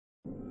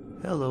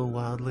Hello,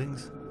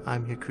 wildlings.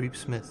 I'm your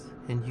Creepsmith,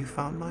 and you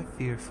found my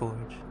Fear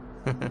Forge.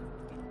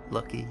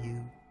 Lucky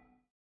you.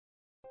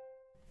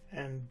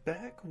 And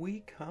back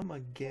we come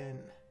again.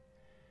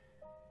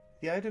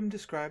 The item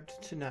described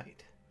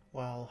tonight,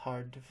 while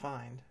hard to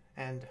find,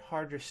 and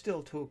harder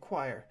still to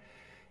acquire,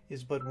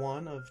 is but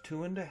one of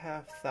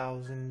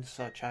 2,500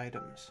 such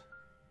items,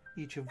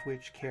 each of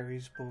which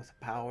carries both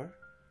power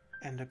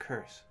and a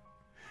curse.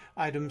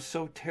 Items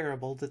so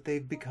terrible that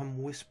they've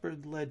become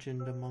whispered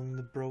legend among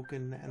the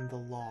broken and the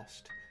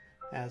lost,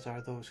 as are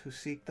those who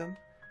seek them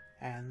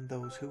and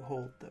those who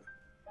hold them.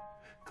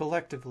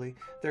 Collectively,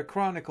 they're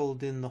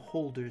chronicled in the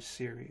Holders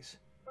series,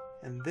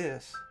 and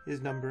this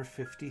is number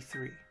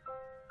 53,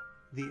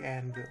 the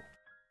Anvil.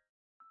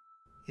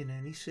 In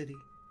any city,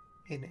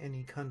 in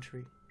any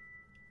country,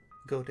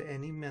 go to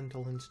any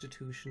mental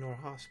institution or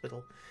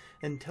hospital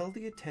and tell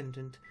the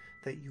attendant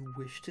that you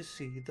wish to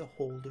see the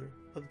holder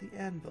of the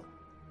Anvil.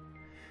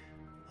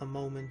 A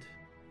moment,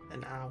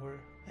 an hour,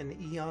 an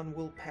eon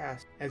will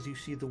pass as you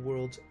see the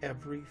world's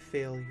every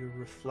failure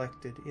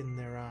reflected in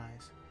their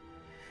eyes.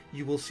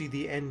 You will see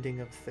the ending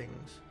of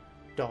things,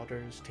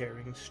 daughters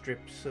tearing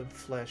strips of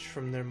flesh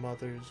from their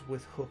mothers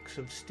with hooks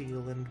of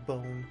steel and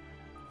bone,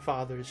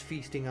 fathers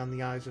feasting on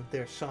the eyes of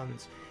their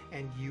sons,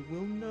 and you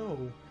will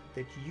know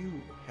that you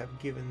have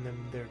given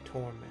them their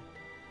torment.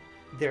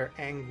 Their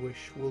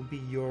anguish will be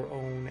your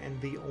own,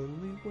 and the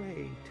only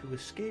way to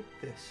escape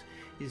this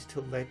is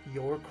to let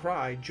your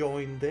cry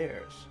join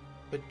theirs.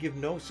 But give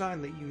no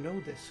sign that you know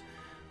this,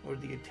 or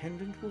the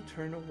attendant will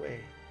turn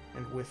away,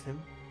 and with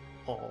him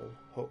all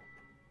hope.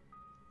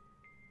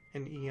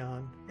 An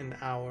eon, an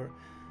hour,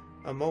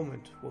 a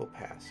moment will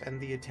pass, and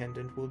the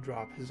attendant will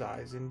drop his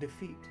eyes in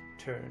defeat,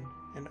 turn,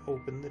 and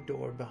open the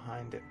door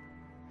behind him.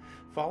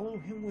 Follow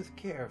him with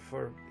care,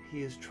 for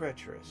he is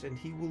treacherous, and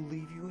he will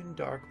leave you in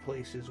dark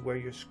places where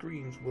your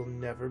screams will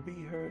never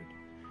be heard,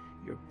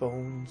 your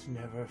bones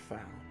never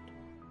found.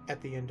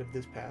 At the end of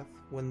this path,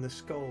 when the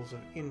skulls of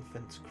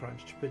infants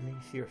crunched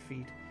beneath your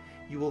feet,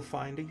 you will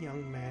find a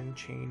young man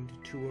chained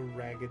to a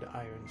ragged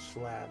iron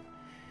slab.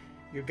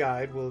 Your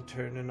guide will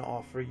turn and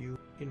offer you,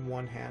 in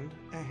one hand,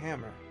 a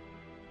hammer,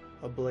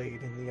 a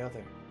blade in the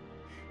other.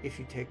 If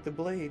you take the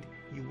blade,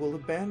 you will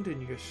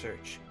abandon your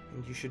search,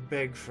 and you should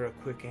beg for a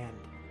quick end.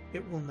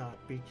 It will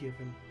not be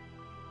given.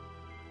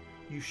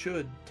 You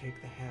should take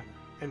the hammer,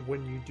 and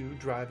when you do,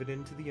 drive it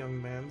into the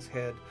young man's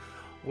head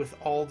with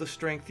all the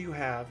strength you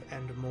have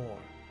and more.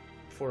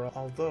 For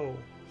although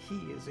he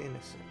is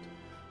innocent,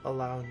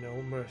 allow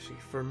no mercy,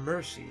 for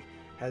mercy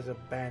has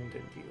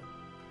abandoned you.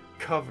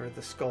 Cover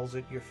the skulls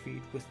at your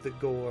feet with the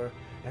gore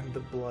and the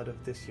blood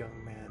of this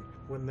young man.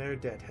 When their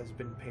debt has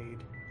been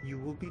paid, you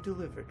will be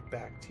delivered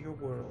back to your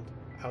world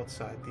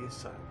outside the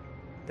asylum.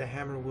 The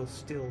hammer will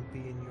still be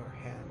in your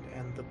hand,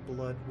 and the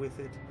blood with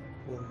it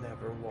will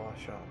never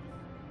wash off.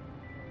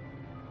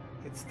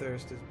 Its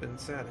thirst has been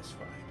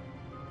satisfied,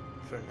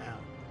 for now.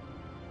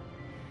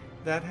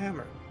 That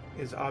hammer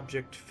is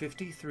object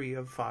 53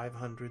 of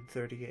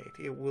 538.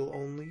 It will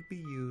only be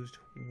used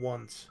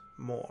once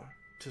more,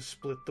 to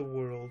split the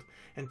world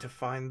and to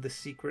find the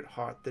secret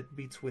heart that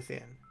beats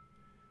within.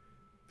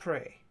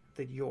 Pray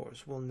that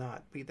yours will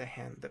not be the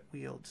hand that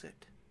wields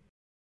it.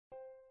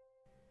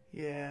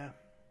 Yeah,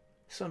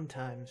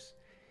 sometimes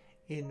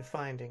in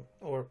finding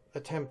or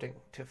attempting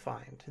to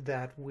find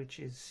that which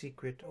is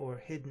secret or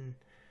hidden,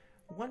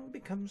 one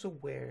becomes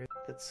aware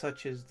that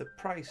such is the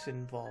price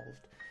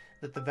involved,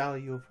 that the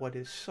value of what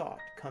is sought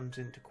comes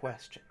into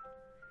question.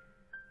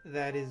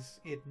 That is,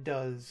 it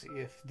does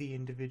if the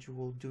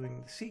individual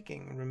doing the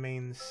seeking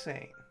remains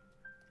sane.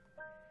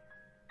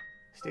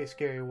 Stay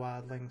scary,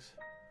 wildlings.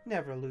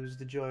 Never lose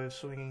the joy of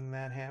swinging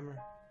that hammer,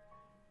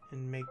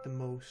 and make the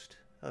most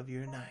of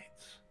your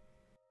nights.